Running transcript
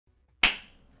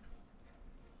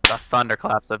The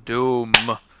thunderclaps of doom.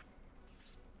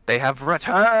 They have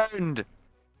returned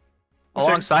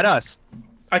alongside us.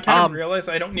 I kind of realize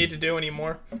I don't need to do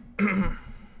anymore.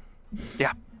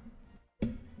 Yeah.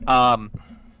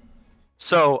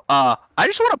 So, I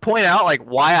just want to point out, like,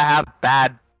 why I have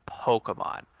bad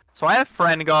Pokemon. So I have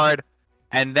Friendguard,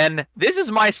 and then this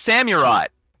is my Samurott.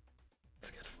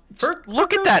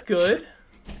 Look at that. Good.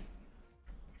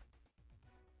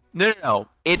 No.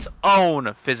 Its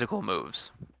own physical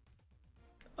moves.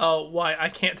 Oh, why? I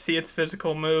can't see its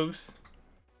physical moves.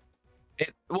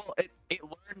 It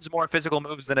learns more physical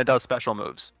moves than it does special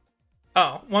moves.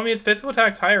 Oh, well, I mean, its physical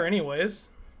attack's higher anyways.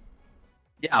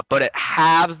 Yeah, but it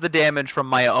halves the damage from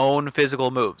my own physical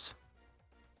moves.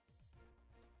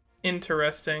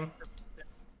 Interesting.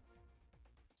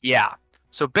 Yeah.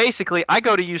 So basically, I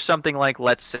go to use something like,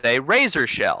 let's say, Razor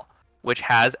Shell, which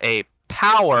has a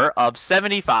power of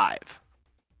 75.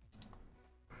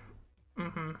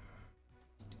 Mm-hmm.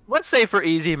 Let's say for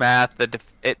easy math,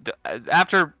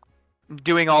 after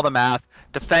doing all the math,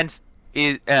 defense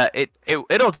is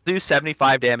it'll do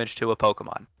 75 damage to a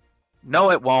Pokemon.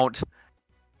 No, it won't.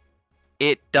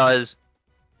 It does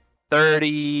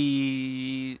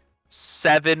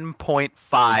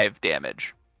 37.5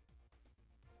 damage.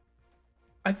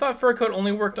 I thought Fur Coat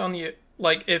only worked on the,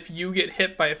 like, if you get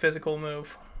hit by a physical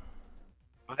move.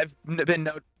 I've been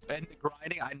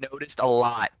grinding. I noticed a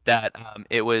lot that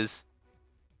it was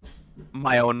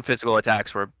my own physical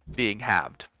attacks were being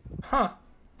halved. Huh.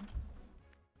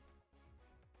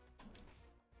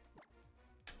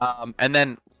 And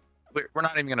then we're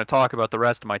not even going to talk about the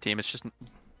rest of my team. It's just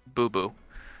boo-boo.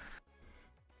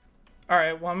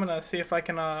 Alright, well, I'm gonna see if I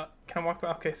can I walk...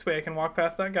 Okay, sweet, I can walk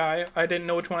past that guy. I didn't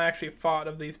know which one I actually fought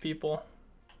of these people.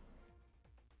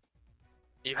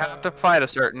 You have to fight a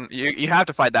certain... You have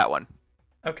to fight that one.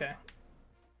 Okay.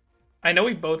 I know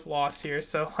we both lost here,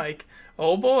 so, like,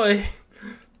 oh boy.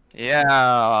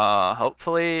 Yeah,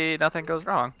 hopefully nothing goes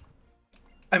wrong.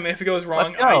 I mean, if it goes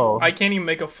wrong, I can't even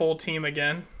make a full team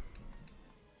again.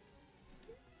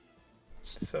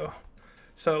 So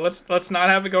let's not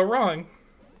have it go wrong.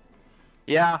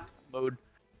 Yeah, mood.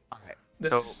 Alright,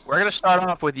 so we're gonna start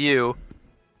off with you.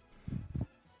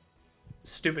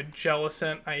 Stupid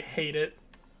Jellicent, I hate it.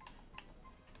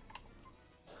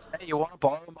 Hey, you wanna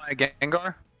borrow my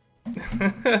Gengar?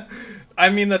 I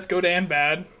mean, that's good and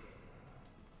bad.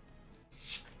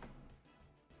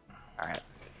 Alright.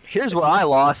 Here's what I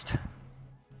lost.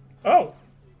 Oh.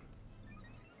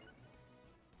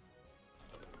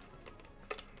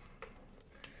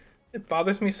 It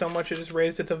bothers me so much it just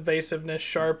raised its evasiveness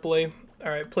sharply.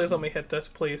 Alright, please let me hit this,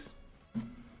 please.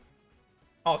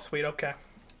 Oh, sweet, okay.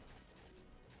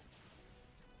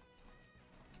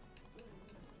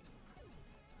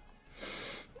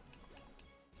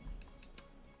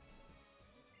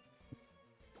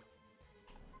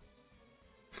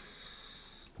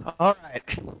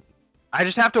 Alright. I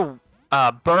just have to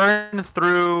burn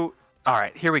through...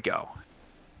 Alright, here we go.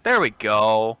 There we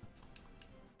go.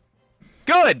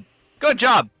 Good! Good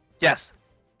job! Yes.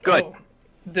 Good. Oh.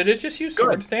 Did it just use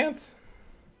Sword Stance?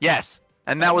 Yes.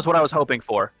 And that was what I was hoping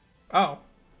for. Oh.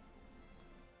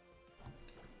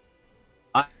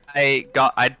 I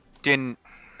didn't...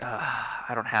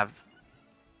 I don't have...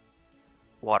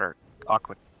 Water.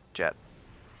 Aqua Jet.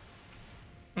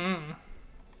 Hmm.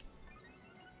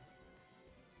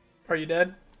 Are you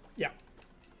dead? Yeah.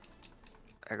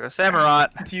 There goes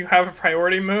Samurott. Do you have a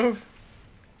priority move?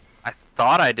 I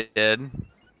thought I did.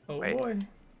 Oh Wait. boy.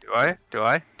 Do I? Do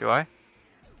I? Do I?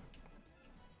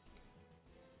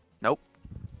 Nope.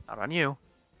 Not on you.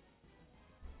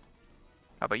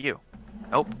 How about you?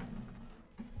 Nope.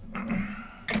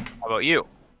 How about you?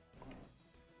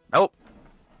 Nope.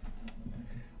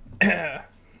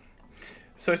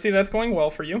 So I see that's going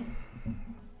well for you.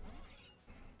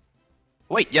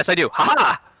 Wait, yes I do.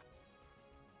 Haha!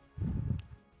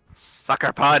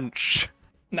 Sucker punch.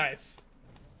 Nice.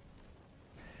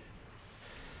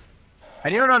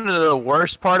 And you know the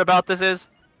worst part about this is?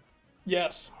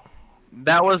 Yes.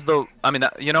 That was the... I mean,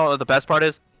 you know what the best part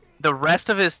is? The rest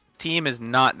of his team is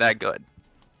not that good.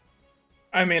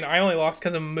 I mean, I only lost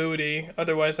because of Moody.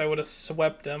 Otherwise, I would have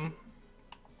swept him.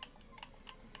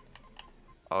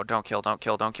 Oh, don't kill, don't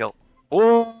kill, don't kill.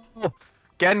 Oh!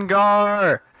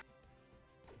 Gengar!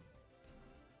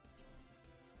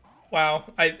 Wow,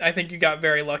 I think you got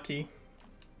very lucky.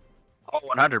 Oh,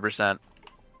 100%.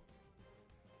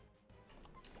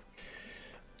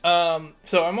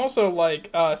 So I'm also, like,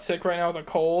 sick right now with a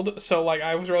cold, so, like,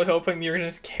 I was really hoping you were gonna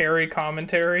just carry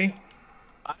commentary.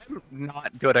 I'm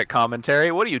not good at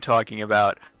commentary. What are you talking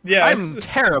about? Yeah, I'm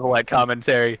terrible at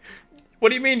commentary. What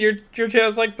do you mean? Your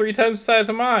channel's like 3 times the size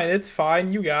of mine. It's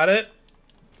fine. You got it.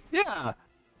 Yeah.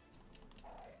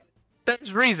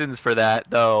 There's reasons for that,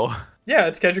 though. Yeah,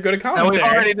 it's because you're good at That commentary.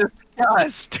 we've already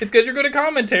discussed. It's because you're good at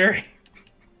commentary.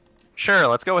 Sure,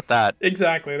 let's go with that.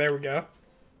 Exactly. There we go.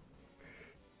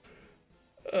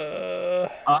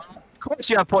 Of course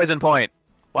you have Poison Point.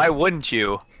 Why wouldn't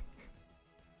you?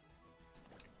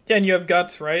 Yeah, and you have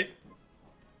guts, right?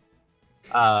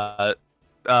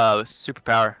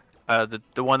 Superpower.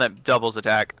 The one that doubles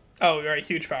attack. Oh, right.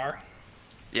 Huge power.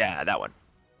 Yeah, that one.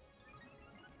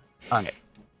 Okay.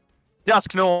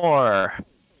 Dusknoir.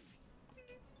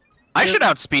 I should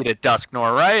outspeed it,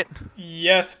 Dusknoir, right?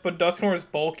 Yes, but Dusknoir is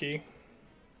bulky.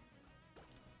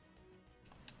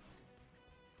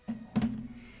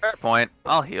 Fair point.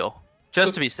 I'll heal.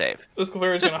 Just to be safe. This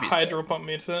Clefairy's gonna Hydro Pump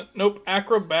me, isn't it? Nope.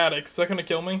 Acrobatics. Is that gonna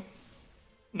kill me?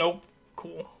 Nope.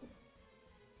 Cool.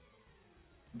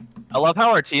 I love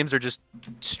how our teams are just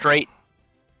straight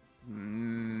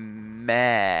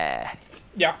meh.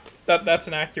 Yeah, that's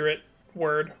an accurate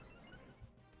word.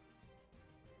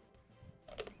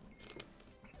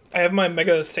 I have my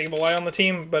Mega Sableye on the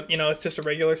team, but, you know, it's just a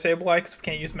regular Sableye because we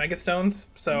can't use Mega Stones,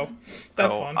 so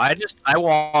that's fun. I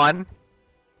won.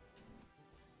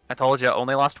 I told you, I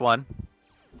only lost one.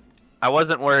 I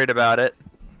wasn't worried about it.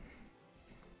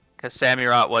 Because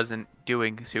Samurott wasn't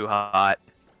doing too hot.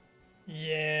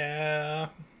 Yeah.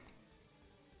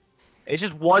 It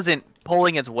just wasn't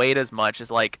pulling its weight as much as,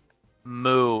 like,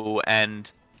 Moo and...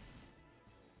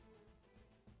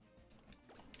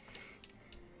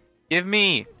 Give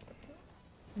me...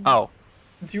 Oh.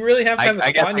 Do you really have to have a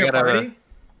slot in your party?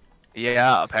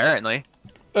 Yeah, apparently.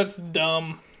 That's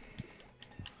dumb.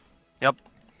 Yep.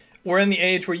 We're in the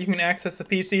age where you can access the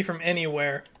PC from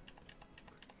anywhere.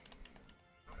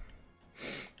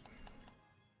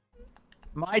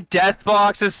 My death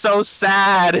box is so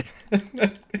sad.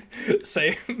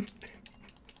 Same.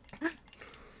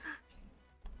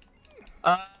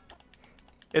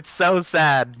 It's so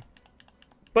sad.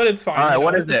 But it's fine. All right,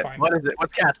 what is it? Fine. What is it?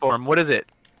 What's cast form? What is it?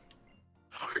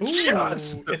 Ooh,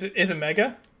 yes. Is it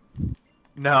Mega?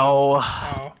 No.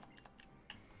 Oh.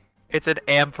 It's an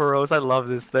Ampharos. I love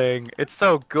this thing. It's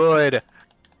so good.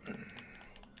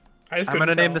 I'm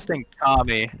gonna name this thing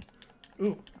Kami.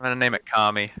 Ooh. I'm gonna name it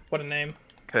Kami. What a name.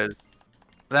 Because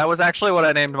that was actually what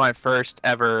I named my first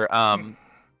ever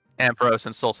Ampharos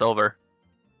in Soul Silver.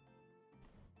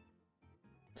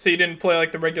 So you didn't play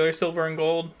like the regular Silver and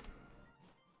Gold?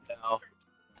 No.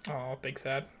 Oh, big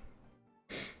sad.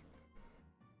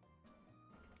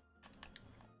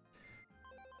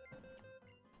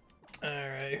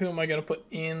 Alright, who am I gonna put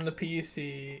in the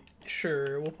PC?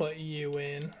 Sure, we'll put you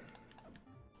in.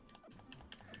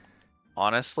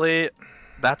 Honestly,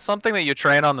 that's something that you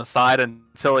train on the side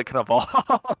until it can evolve.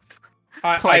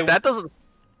 That doesn't...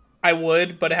 I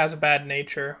would, but it has a bad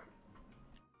nature.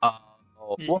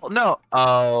 Well, no.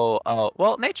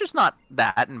 Well, nature's not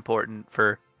that important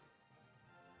for...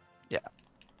 Yeah.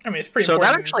 I mean, it's pretty important. So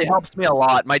that important. actually helps me a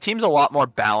lot. My team's a lot more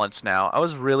balanced now. I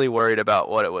was really worried about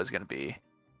what it was going to be.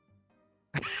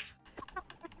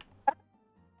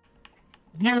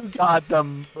 You got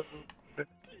them.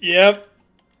 Yep.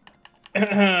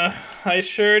 I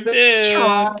sure did.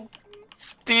 Try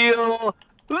steal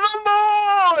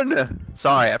the moon!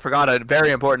 Sorry, I forgot a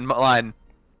very important line.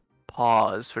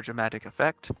 Pause for dramatic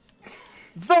effect.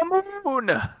 The moon!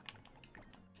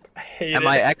 I hate Am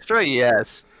I extra?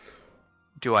 Yes.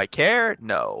 Do I care?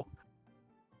 No.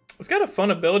 It's got a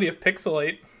fun ability of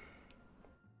Pixelate.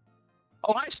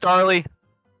 Oh, hi, Starly.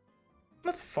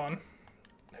 That's fun.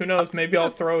 Who knows? Maybe I'll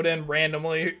throw it in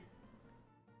randomly.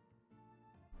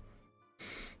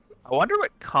 I wonder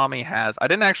what Kami has. I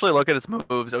didn't actually look at its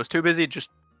moves. I was too busy just...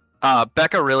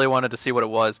 Becca really wanted to see what it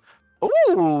was.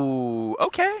 Ooh,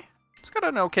 okay. It's got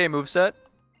an okay moveset.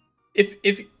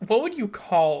 If what would you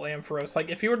call Ampharos? Like,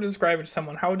 if you were to describe it to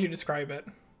someone, how would you describe it?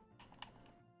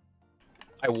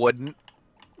 I wouldn't.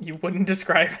 You wouldn't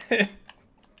describe it?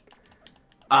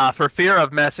 For fear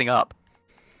of messing up.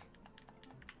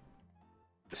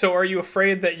 So are you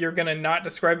afraid that you're gonna not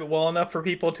describe it well enough for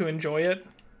people to enjoy it?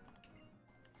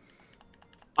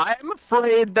 I'm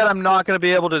afraid that I'm not going to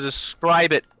be able to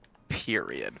describe it,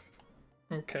 period.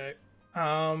 Okay.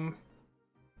 I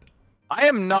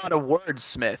am not a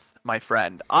wordsmith, my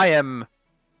friend. I am,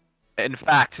 in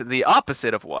fact, the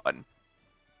opposite of one.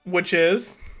 Which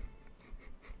is?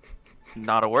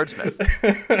 Not a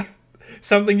wordsmith.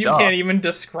 Something you can't even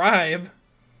describe.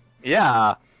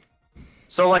 Yeah.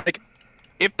 So, like,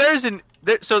 if there's an...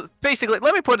 So, basically,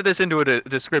 let me put this into a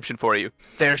description for you.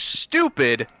 They're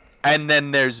stupid, and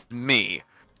then there's me.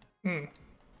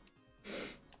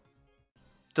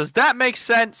 Does that make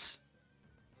sense?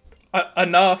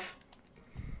 Enough.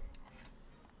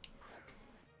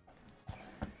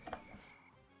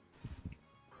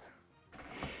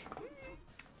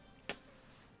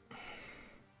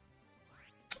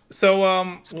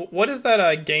 So, what is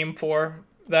that game for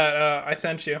that I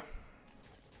sent you?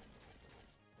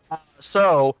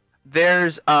 So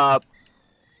there's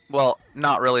well,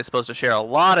 not really supposed to share a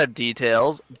lot of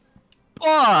details,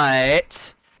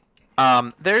 but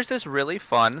there's this really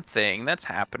fun thing that's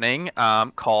happening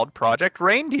called Project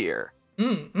Reindeer.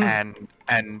 And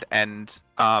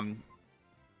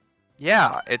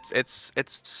yeah,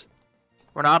 it's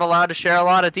we're not allowed to share a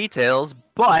lot of details,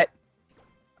 but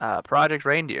Project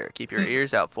Reindeer, keep your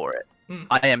ears out for it.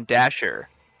 I am Dasher.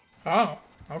 Oh,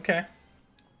 okay.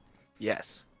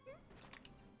 Yes.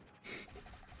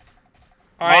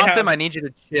 I need you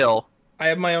to chill. I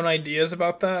have my own ideas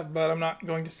about that, but I'm not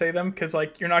going to say them because,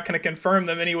 like, you're not going to confirm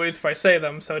them anyways if I say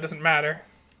them, so it doesn't matter.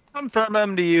 Confirm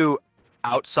them to you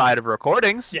outside of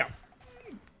recordings. Yeah.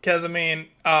 Because, I mean,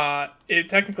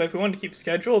 technically, if we wanted to keep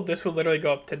scheduled, this would literally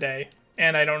go up today,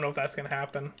 and I don't know if that's going to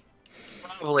happen.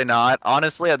 Probably not.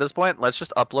 Honestly, at this point, let's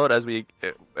just upload as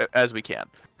we can.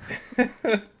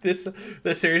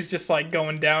 This series just, like,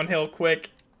 going downhill quick.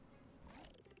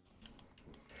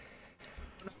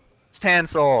 It's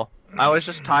Tansel. I was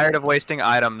just tired of wasting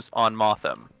items on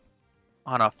Mothim.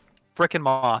 On a frickin'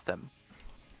 Mothim.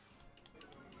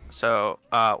 So,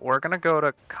 we're gonna go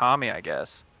to Kami, I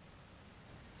guess.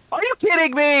 Are you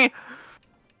kidding me?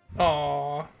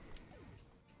 Aww.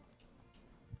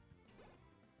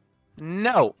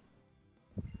 No.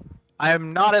 I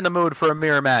am not in the mood for a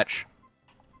mirror match.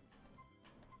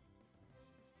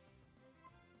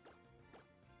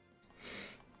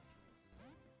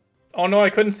 Oh no, I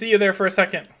couldn't see you there for a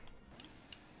second.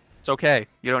 It's okay.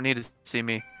 You don't need to see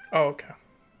me. Oh, okay.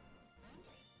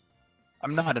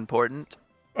 I'm not important.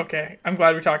 Okay, I'm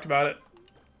glad we talked about it.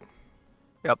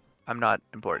 Yep, I'm not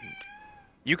important.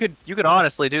 You could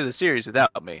honestly do the series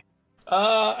without me.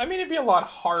 I mean, it'd be a lot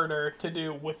harder to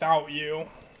do without you.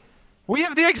 We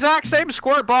have the exact same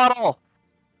squirt bottle!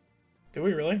 Do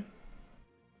we really?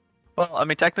 Well, I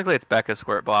mean, technically it's Becca's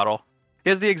squirt bottle. He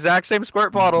has the exact same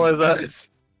squirt bottle as us.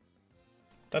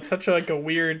 That's such like a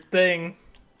weird thing.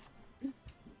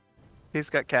 He's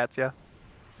got cats, yeah.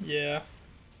 Yeah.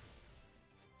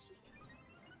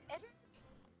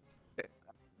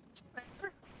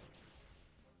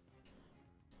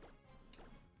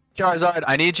 Charizard,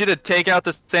 I need you to take out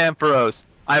the Sampharos.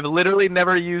 I've literally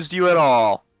never used you at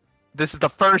all. This is the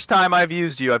first time I've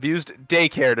used you. I've used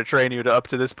daycare to train you up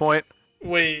to this point.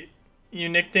 Wait, you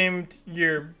nicknamed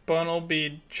your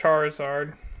Bunnelby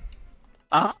Charizard.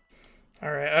 Uh-huh.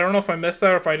 Alright, I don't know if I missed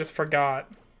that or if I just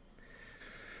forgot.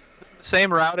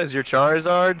 Same route as your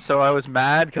Charizard, so I was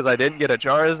mad because I didn't get a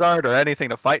Charizard or anything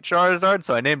to fight Charizard,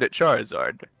 so I named it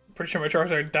Charizard. Pretty sure my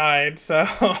Charizard died, so...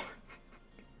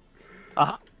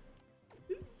 Uh-huh.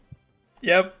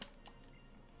 Yep.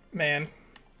 Man.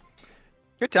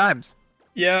 Good times.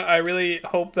 Yeah, I really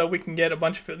hope that we can get a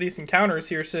bunch of these encounters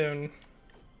here soon.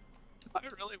 I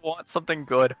really want something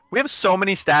good. We have so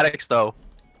many statics, though.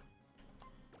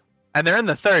 And they're in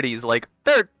the 30s. Like,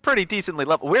 they're pretty decently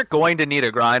level. We're going to need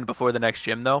a grind before the next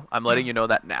gym, though. I'm letting you know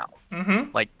that now.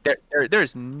 Mm-hmm. Like,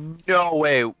 there's no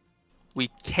way we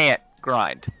can't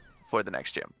grind for the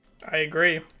next gym. I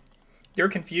agree. You're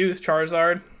confused,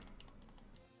 Charizard.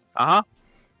 Uh-huh.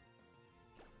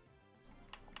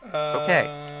 It's okay.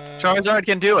 Charizard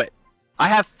can do it. I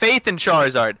have faith in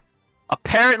Charizard.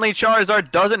 Apparently,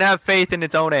 Charizard doesn't have faith in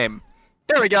its own aim.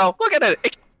 There we go. Look at it.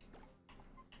 It's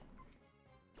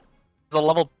a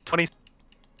level 20.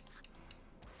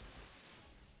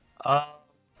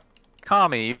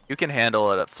 Kami, you can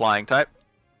handle it at flying type.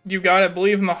 You gotta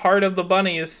believe in the heart of the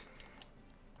bunnies.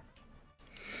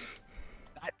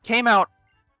 That came out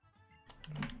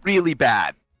really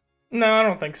bad. No, I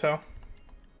don't think so.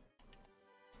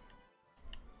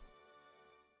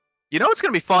 You know what's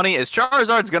going to be funny is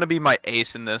Charizard's going to be my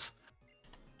ace in this.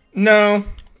 No,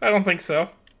 I don't think so.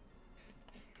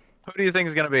 Who do you think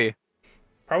is going to be?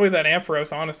 Probably that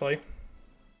Ampharos, honestly.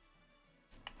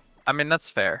 I mean, that's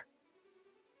fair.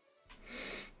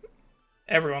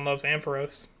 Everyone loves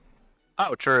Ampharos.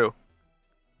 Oh, true.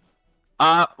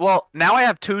 Well, now I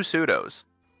have 2 pseudos.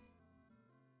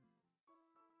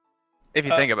 If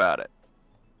you think about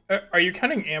it. Are you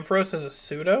counting Ampharos as a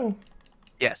pseudo?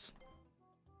 Yes.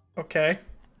 Okay.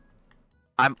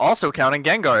 I'm also counting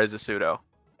Gengar as a pseudo.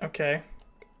 Okay.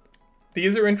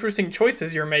 These are interesting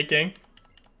choices you're making.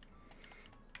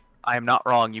 I am not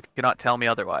wrong. You cannot tell me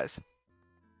otherwise.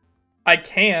 I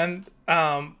can,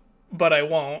 but I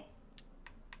won't.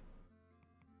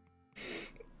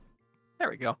 There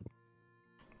we go.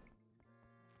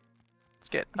 Let's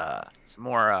get some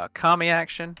more Kami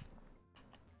action.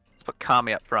 Let's put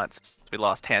Kami up front since we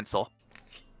lost Hansel.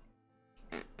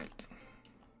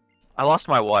 I lost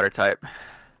my water type.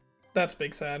 That's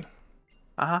big sad.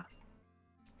 Uh-huh.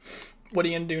 What are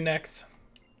you gonna do next?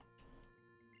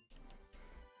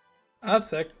 Oh, that's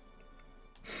sick.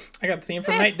 I got the team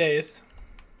from Night Days.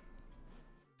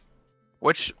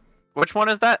 Which one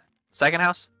is that? Second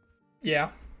house? Yeah.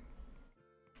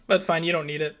 That's fine, you don't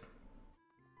need it.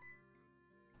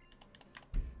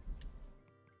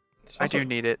 I do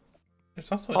need it.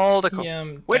 There's also Hold a a coin.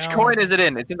 TM Which down. coin is it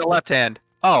in? It's in the left hand.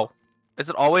 Oh. Is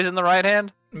it always in the right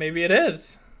hand? Maybe it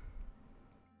is.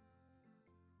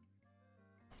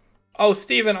 Oh,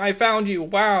 Steven, I found you.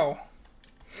 Wow.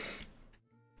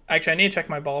 Actually, I need to check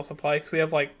my ball supply because we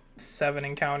have like 7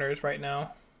 encounters right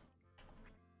now.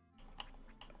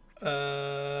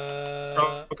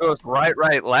 It goes right,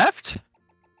 left?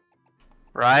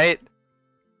 Right,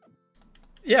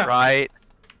 Yeah. right,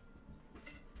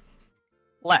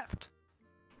 left.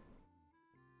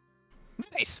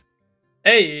 Nice.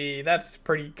 Hey, that's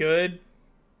pretty good.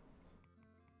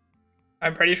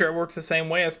 I'm pretty sure it works the same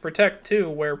way as Protect too,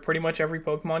 where pretty much every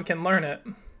Pokemon can learn it.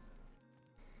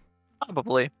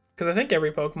 Probably. Because I think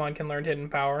every Pokemon can learn Hidden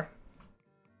Power.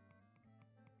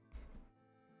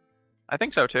 I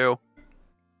think so too.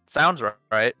 Sounds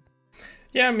right.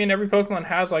 Yeah, I mean every Pokemon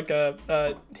has like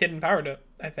a Hidden Power to,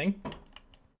 I think.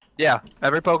 Yeah,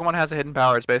 every Pokemon has a hidden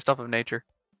power. It's based off of nature.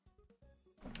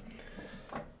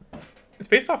 It's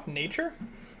based off nature?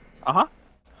 Uh-huh.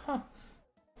 Huh.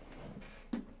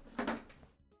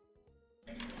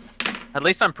 At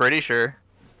least I'm pretty sure.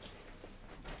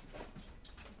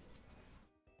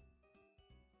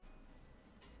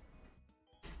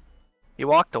 He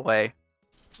walked away.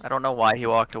 I don't know why he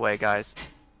walked away,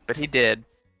 guys. But he did.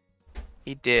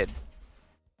 He did.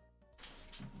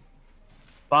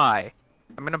 Buy.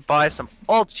 I'm gonna buy some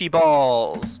Ulchi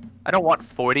Balls. I don't want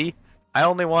 40. I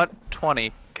only want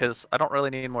 20, because I don't really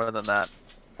need more than that.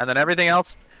 And then everything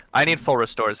else, I need full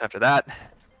restores after that.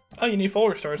 Oh, you need full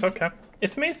restores, okay.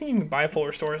 It's amazing you can buy full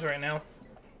restores right now.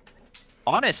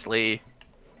 Honestly.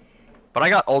 But I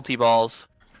got Ulti Balls.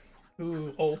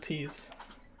 Ooh, ulties.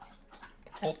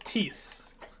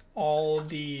 Altis.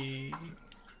 Aldi.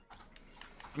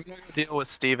 I'm gonna deal with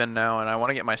Steven now, and I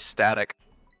want to get my static.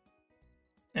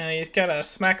 He's gotta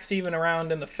smack Steven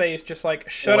around in the face, just like,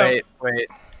 shut up. Wait.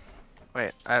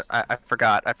 I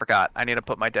forgot. I need to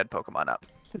put my dead Pokemon up.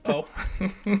 Oh.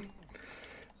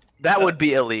 That would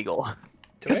be illegal.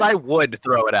 Because Do it? I would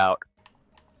throw it out.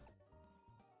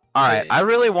 Alright, I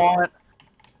really want...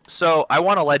 So, I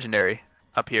want a legendary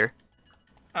up here.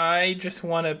 I just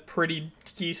want a pretty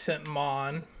decent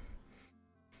Mon.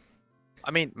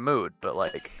 I mean, mood, but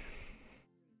like...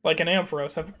 Like an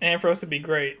Ampharos. Ampharos would be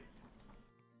great.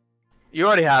 You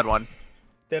already had one.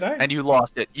 Did I? And you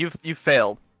lost it. You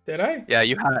failed. Did I? Yeah,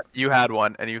 you had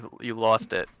one, and you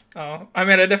lost it. Oh, I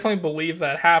mean, I definitely believe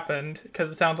that happened, because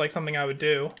it sounds like something I would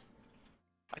do.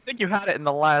 I think you had it in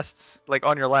the last... Like,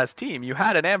 on your last team. You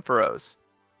had an Ampharos.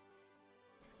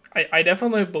 I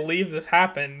definitely believe this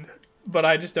happened, but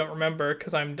I just don't remember,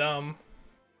 because I'm dumb.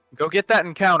 Go get that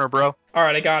encounter, bro.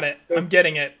 Alright, I got it. I'm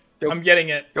getting it. I'm getting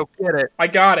it. Go get it. I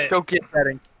got it. Go get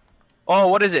that. Oh,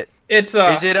 what is it? It's,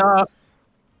 Is it,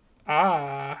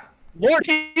 Lord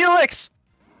Helix!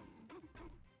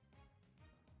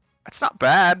 That's not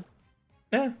bad.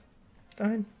 Yeah.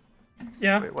 Fine.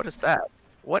 Yeah. Wait, what is that?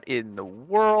 What in the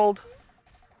world?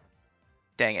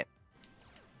 Dang it.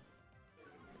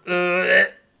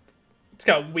 It's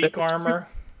got weak armor.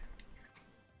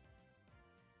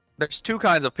 There's two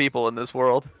kinds of people in this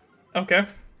world. Okay.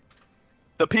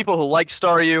 The people who like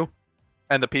Staryu,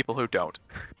 and the people who don't.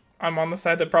 I'm on the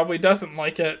side that probably doesn't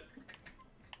like it.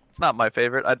 It's not my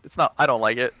favorite. I don't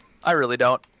like it. I really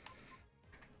don't.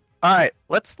 Alright,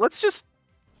 let's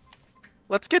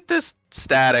get this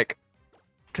static.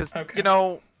 Because, Okay. you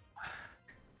know...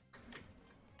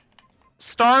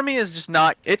 Starmie is just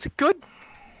not... It's good...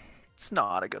 It's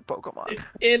not a good Pokemon.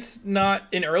 It's not...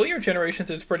 In earlier generations,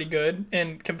 it's pretty good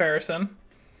in comparison.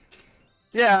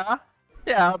 Yeah,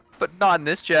 but not in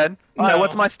this gen. Alright, No.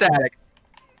 what's my static?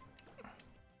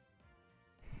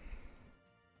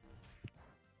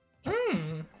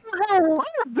 Hello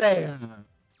there.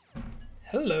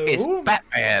 Hello. It's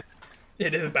Batman.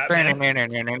 It is Batman.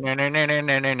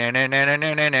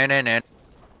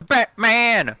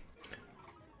 Batman.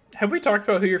 Have we talked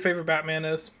about who your favorite Batman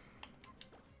is?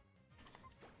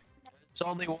 There's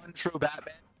only one true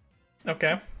Batman.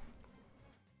 Okay.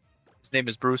 His name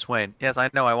is Bruce Wayne. Yes, I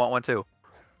know. I want one too.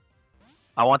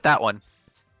 I want that one.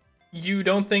 You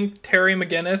don't think Terry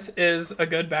McGinnis is a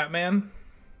good Batman?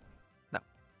 No.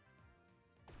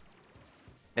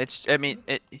 I mean,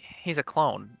 he's a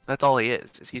clone. That's all he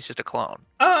is. He's just a clone.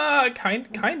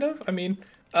 Kind of. I mean,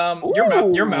 your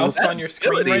Ooh, mouse is that on your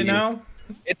screen right ability. now.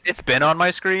 It's been on my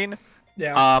screen.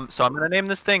 Yeah. So I'm gonna name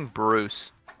this thing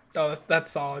Bruce. Oh,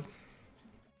 that's solid.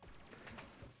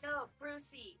 No,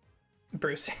 Brucey.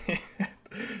 Bruce.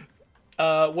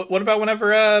 What about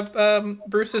whenever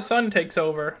Bruce's son takes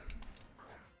over?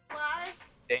 What?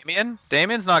 Damien?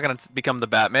 Damien's not gonna become the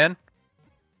Batman.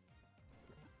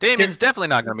 Damien's definitely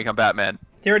not gonna become Batman.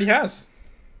 He already has.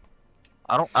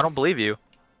 I don't believe you.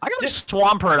 I got Yeah.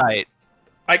 Swampert.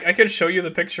 I could show you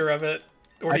the picture of it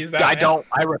where he's Batman. I don't.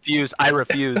 I refuse. I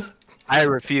refuse. I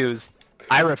refuse.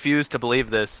 I refuse to believe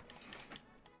this.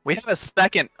 We have a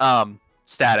second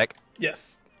static.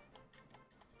 Yes.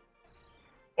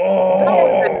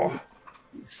 Oh,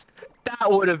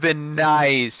 That would have been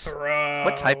nice. bro.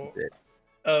 What type is it?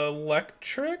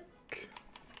 Electric?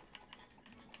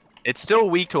 It's still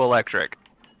weak to electric.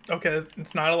 Okay,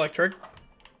 it's not electric.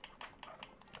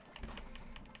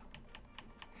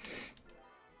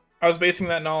 I was basing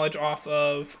that knowledge off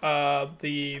of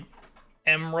the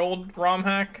Emerald ROM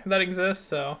hack that exists,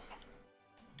 so...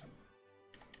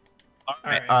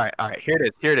 Alright. Here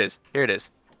it is.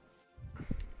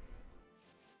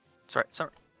 Sorry.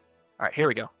 Alright, here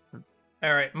we go.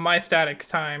 Alright, my static's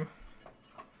time.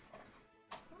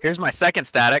 Here's my second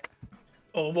static.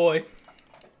 Oh boy.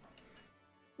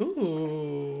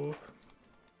 Ooh.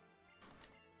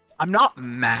 I'm not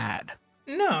mad.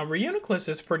 No, Reuniclus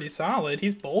is pretty solid.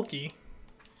 He's bulky.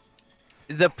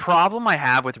 The problem I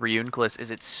have with Reuniclus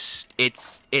is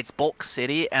it's bulk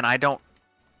city, and I don't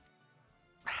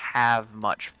have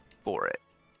much for it.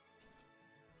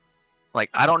 Like,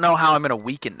 I don't know how I'm gonna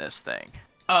weaken this thing.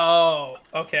 Oh,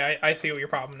 okay. I see what your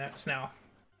problem is now.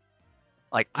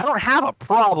 Like, I don't have a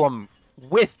problem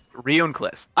with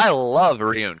Reuniclus. I love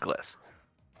Reuniclus.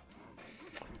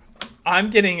 I'm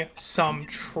getting some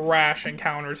trash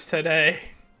encounters today.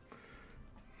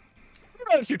 Who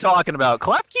knows what you're talking about?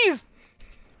 Klefki's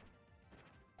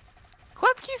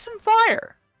some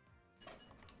fire.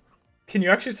 Can you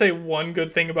actually say one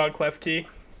good thing about Klefki?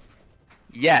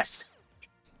 Yes.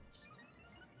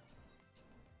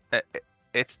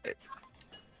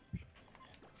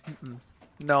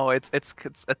 No, it's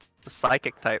the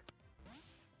psychic type.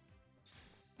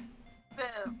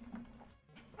 Boom.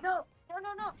 No.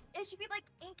 It should be like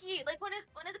Inky, like one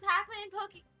of the Pac-Man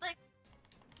like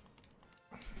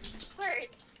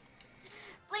words.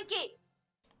 Blinky.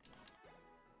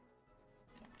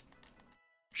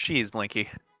 She's Blinky.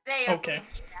 They are Okay.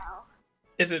 Blinky now.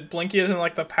 Is it Blinky as in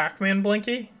like the Pac-Man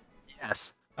Blinky?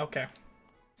 Yes. Okay.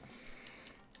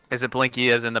 Is it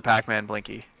Blinky as in the Pac-Man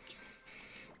Blinky?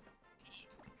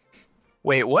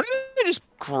 Wait, what did I just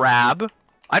grab?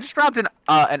 I just grabbed an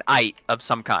ite of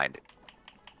some kind.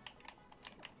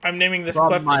 I'm naming this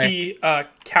From Klefki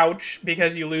couch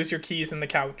because you lose your keys in the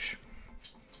couch.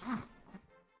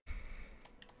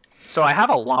 So I have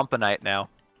a Lompanite now.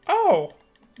 Oh,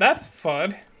 that's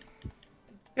fun.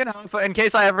 You know, in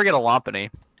case I ever get a Lompany.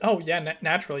 Oh yeah,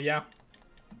 naturally, yeah.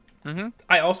 Mm-hmm.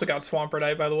 I also got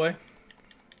Swampert, by the way.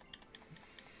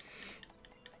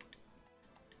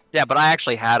 Yeah, but I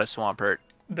actually had a Swampert.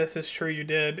 This is true, you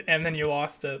did, and then you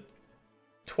lost it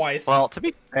twice. Well, to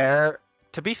be fair,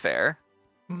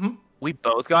 mm-hmm. we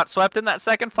both got swept in that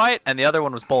second fight, and the other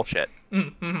one was bullshit.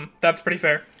 Mm-hmm. That's pretty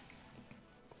fair.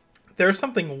 There's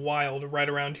something wild right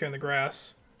around here in the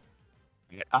grass.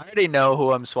 I already know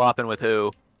who I'm swapping with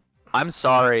who. I'm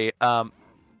sorry. Okay,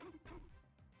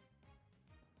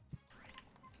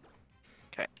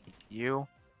 you.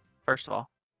 First of all,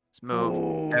 let's move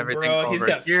Ooh, everything bro, over he's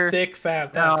got here. thick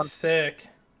fat. That's down. sick.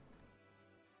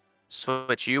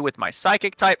 Switch you with my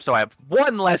psychic type, so I have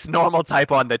one less normal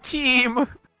type on the team.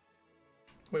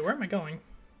 Wait, where am I going?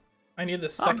 I need the Oh,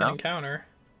 second no. encounter.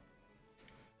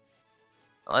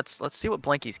 Let's see what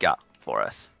Blinky's got for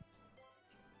us.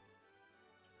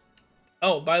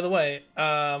 Oh, by the way,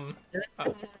 I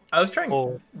was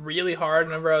trying really hard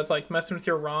whenever I was like messing with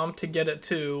your ROM to get it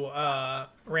to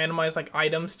randomize like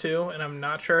items too, and I'm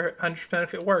not sure 100%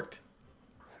 if it worked.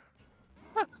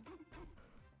 Huh.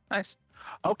 Nice.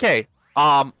 Okay.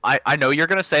 I know you're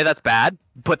gonna say that's bad,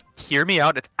 but hear me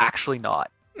out. It's actually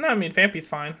not. No, I mean Vampy's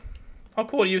fine. Oh,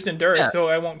 cool. It used Endurance, Yeah. so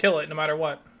I won't kill it no matter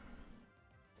what.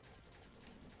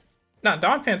 Nah,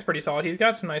 Donphan's pretty solid. He's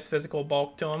got some nice physical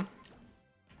bulk to him.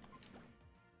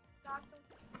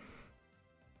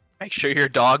 Make sure your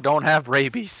dog don't have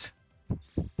rabies.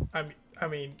 I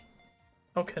mean,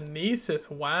 oh,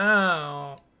 Kinesis.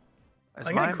 Wow. Is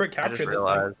I'm gonna mine? quick I capture just this thing.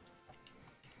 realized.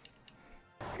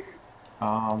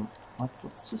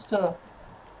 Let's just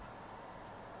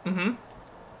Mm-hmm.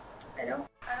 I don't like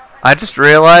I just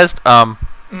realized Mm.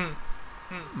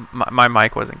 my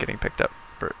mic wasn't getting picked up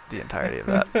for the entirety of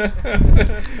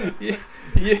that.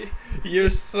 You're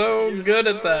so good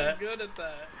at that.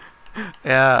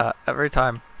 Yeah, every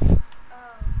time.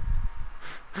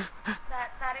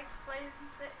 that explains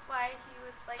it why he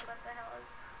was like, what the hell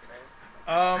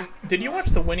is this? Did you watch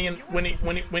the Winnie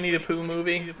the Pooh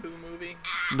movie?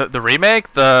 The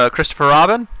remake, the Christopher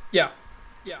Robin? Yeah.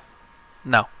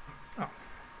 No. Oh.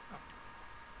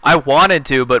 I wanted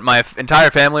to, but my entire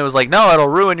family was like, "No, it'll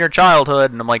ruin your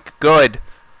childhood," and I'm like, "Good."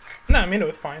 No, I mean it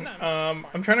was fine. I'm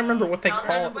trying to remember what they call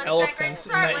Childhood wasn't that great elephants to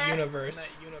in start that with.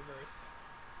 universe.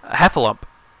 A heffalump.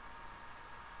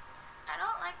 I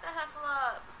don't like the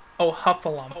heffalumps. Oh,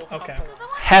 Huffalump. Okay. Because I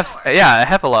want Yeah, a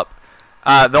heffalump.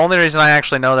 The only reason I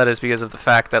actually know that is because of the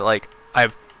fact that like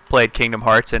I've played Kingdom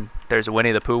Hearts and there's a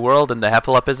Winnie the Pooh world and the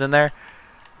heffalump is in there,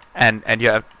 and you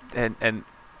have and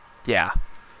yeah.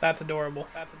 That's adorable.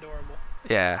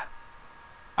 Yeah.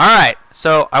 Alright,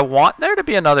 so I want there to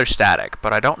be another static,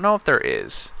 but I don't know if there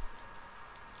is.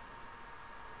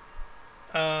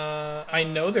 I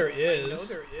know there is.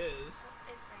 It's raining.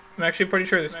 I'm actually pretty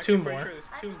sure there's two more. I was raining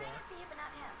for you, but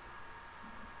not him.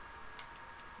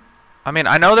 I mean,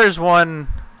 I know there's one...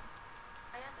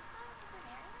 Are y'all just not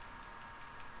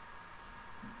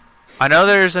married? I know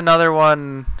there's another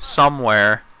one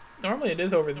somewhere. Normally it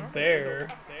is over there.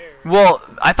 Well,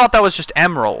 I thought that was just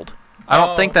Emerald. I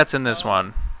don't Oh. think that's in this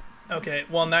one. Okay,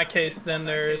 well in that case, then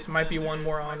there's might be one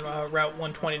more on Route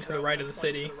 120 to the right of the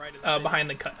city, behind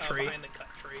the cut tree.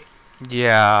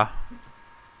 Yeah.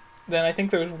 Then I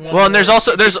think there's one. Well, and there's more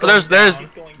also there's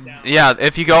going down. yeah,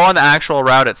 if you go on the actual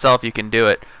route itself, you can do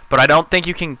it. But I don't think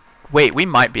you can. Wait, we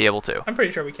might be able to. I'm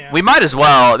pretty sure we can. We might as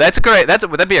well. That's great.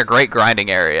 That'd be a great grinding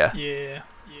area. Yeah.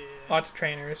 Lots of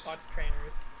trainers.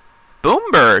 Boom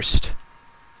burst.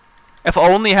 If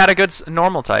only had a good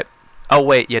normal type. Oh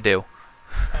wait, you do.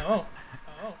 Oh.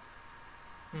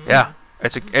 Mm. Yeah,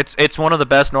 it's one of the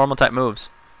best normal type moves.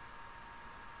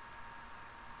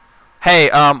 Hey,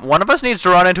 one of us needs to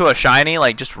run into a shiny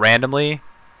like just randomly,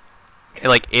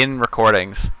 like in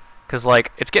recordings, cause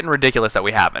like it's getting ridiculous that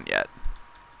we haven't yet.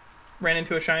 Ran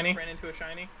into a shiny.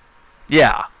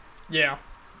 Yeah. Yeah.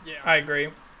 I agree.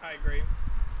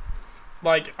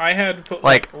 Like I had to put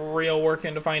Like- real work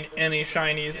in to find any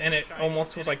shinies, and it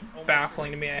almost was like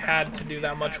baffling to me. I had to do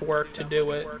that much work to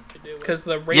do it because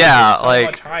the rate Yeah, is so like-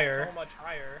 much higher.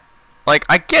 Like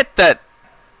I get that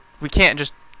we can't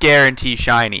just guarantee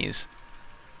shinies.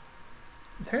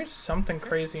 There's something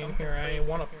crazy in here. I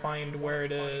want to find where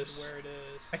it is.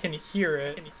 I can hear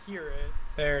it.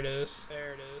 There it is.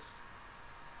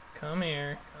 Come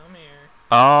here.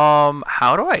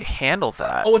 How do I handle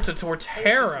that? Oh, it's a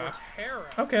Torterra.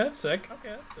 Okay, that's sick.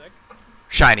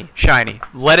 Shiny.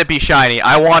 Let it be shiny.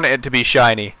 I want it to be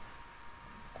shiny.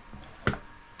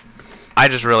 I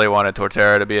just really wanted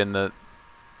Torterra to be in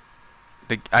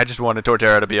I just wanted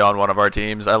Torterra to be on one of our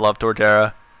teams. I love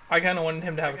Torterra. I kind of wanted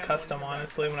him to have a custom,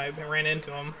 honestly, when I ran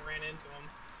into him.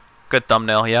 Good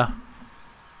thumbnail, yeah.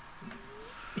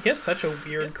 He has such a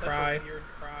weird cry.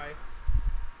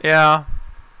 Yeah.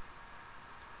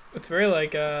 It's very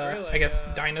like, I guess,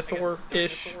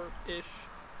 dinosaur-ish.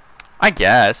 I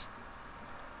guess.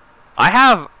 I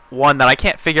have one that I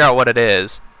can't figure out what it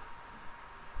is.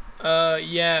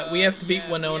 Yeah, we have to beat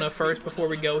Winona first before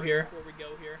we go here.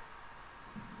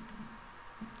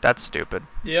 That's stupid.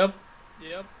 Yep.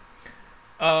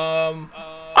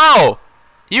 Oh!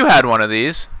 You had one of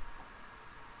these.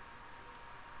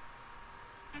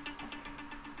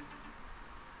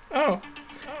 Oh.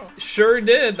 Sure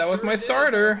did. That was my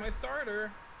starter.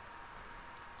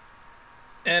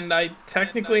 And I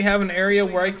technically have an area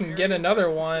where I can get another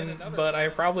one, but I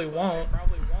probably won't.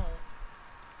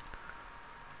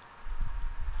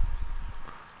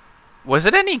 Was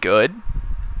it any good?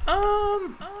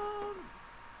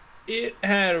 It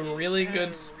had a really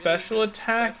good special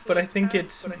attack, but I think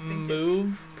its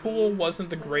move pool wasn't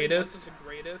the greatest.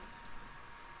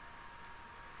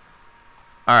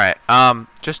 Alright,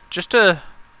 just to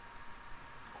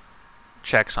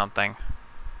check something.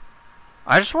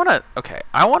 I just wanna, okay,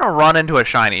 I wanna run into a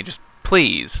shiny, just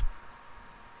please.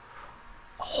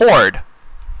 Horde.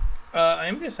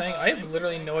 I'm just saying, I have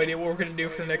literally no idea what we're gonna do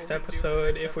for the next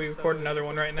episode if we record another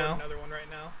one right now.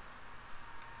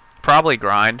 Probably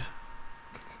grind.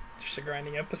 Just a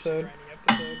grinding episode.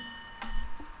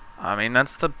 I mean,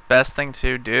 that's the best thing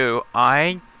to do.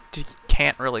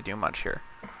 Can't really do much here.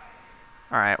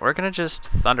 Alright, we're gonna just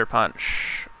Thunder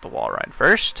Punch the wall ride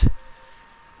first.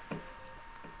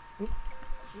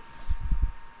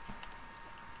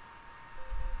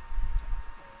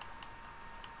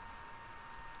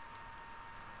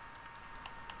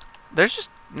 there's just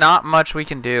not much we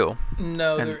can do.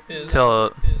 No, there is.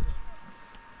 Until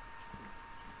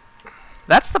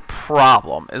that's the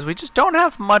problem. Is we just don't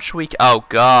have much we. Oh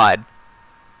God.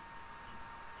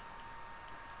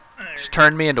 Just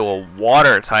turned me into a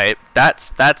water type.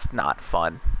 That's not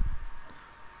fun.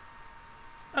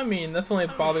 I mean, that's only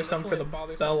bothersome for the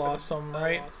Bellossom,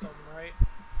 right?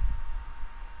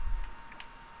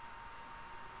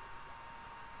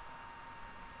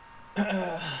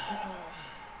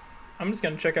 I'm just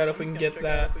gonna check out if we can get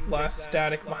that last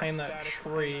static behind that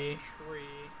tree.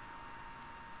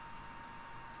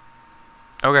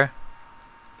 Okay.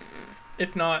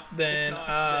 If not, then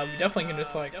we definitely can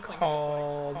just like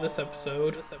call this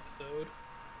episode.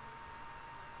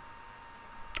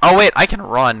 Oh wait, I can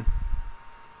run.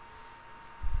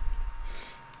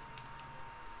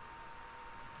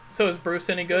 So is Bruce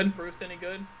any good?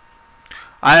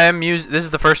 I am This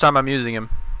is the first time I'm using him.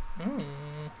 Mm.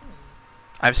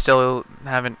 I still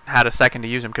haven't had a second to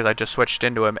use him because I just switched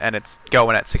into him and it's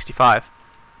going at 65.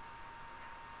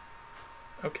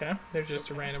 Okay, there's just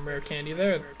a random rare candy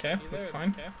there. Okay, that's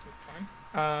fine.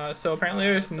 So apparently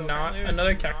there's not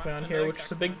another Cagelocke here, which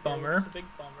is a big bummer.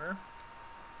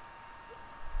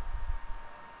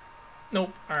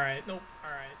 Nope. Alright.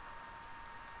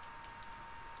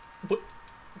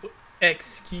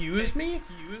 Excuse me?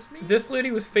 This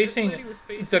lady was facing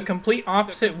the complete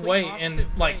opposite way and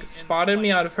like spotted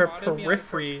me out of her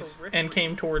peripheries and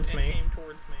came towards me.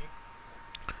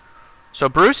 So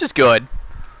Bruce is good.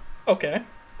 Okay.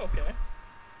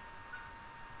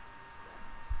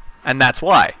 And that's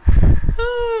why.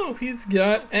 Oh, he's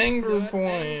got anger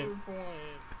point.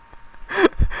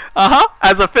 Uh-huh.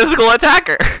 As a physical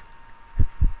attacker.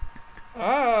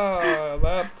 Ah,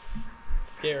 that's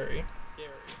scary.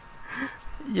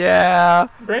 Yeah.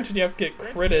 Granted, you have to get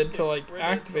critted to like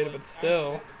activate it, but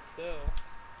still.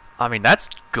 I mean, that's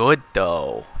good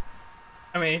though.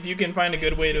 I mean, if you can find a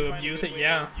good way to abuse it,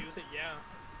 yeah.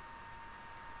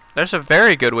 There's a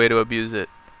very good way to abuse it.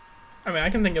 I mean, I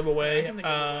can think of a way,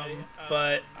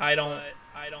 but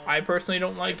I personally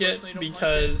don't like it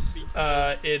because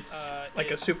it's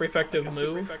like a super effective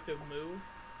move.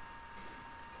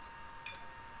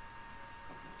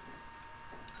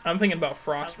 I'm thinking about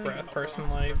Frost Breath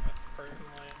personally.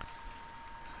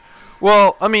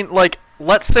 Well, I mean, like,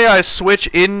 let's say I switch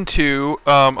into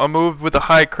a move with a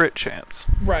high crit chance.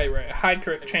 Right. High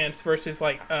crit chance versus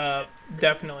like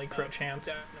definitely crit chance.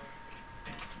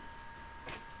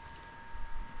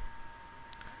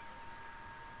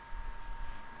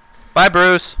 Bye,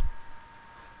 Bruce.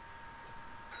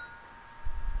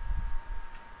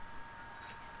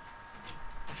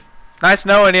 Nice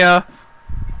knowing ya.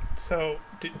 So,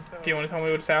 do you want to tell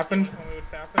me what's happened?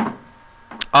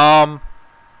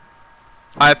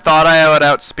 I thought I would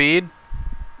outspeed.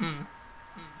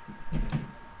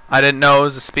 I didn't know it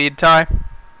was a speed tie.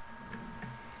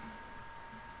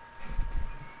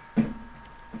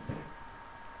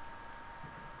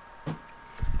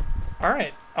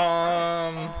 Alright,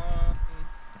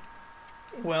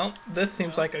 well, this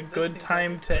seems like a good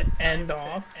time to end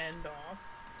off.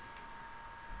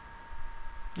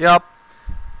 Yup.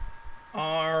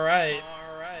 Alright.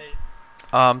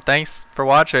 Thanks for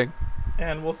watching.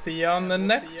 And we'll see you on the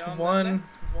next one.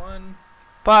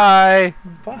 Bye.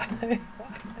 Bye.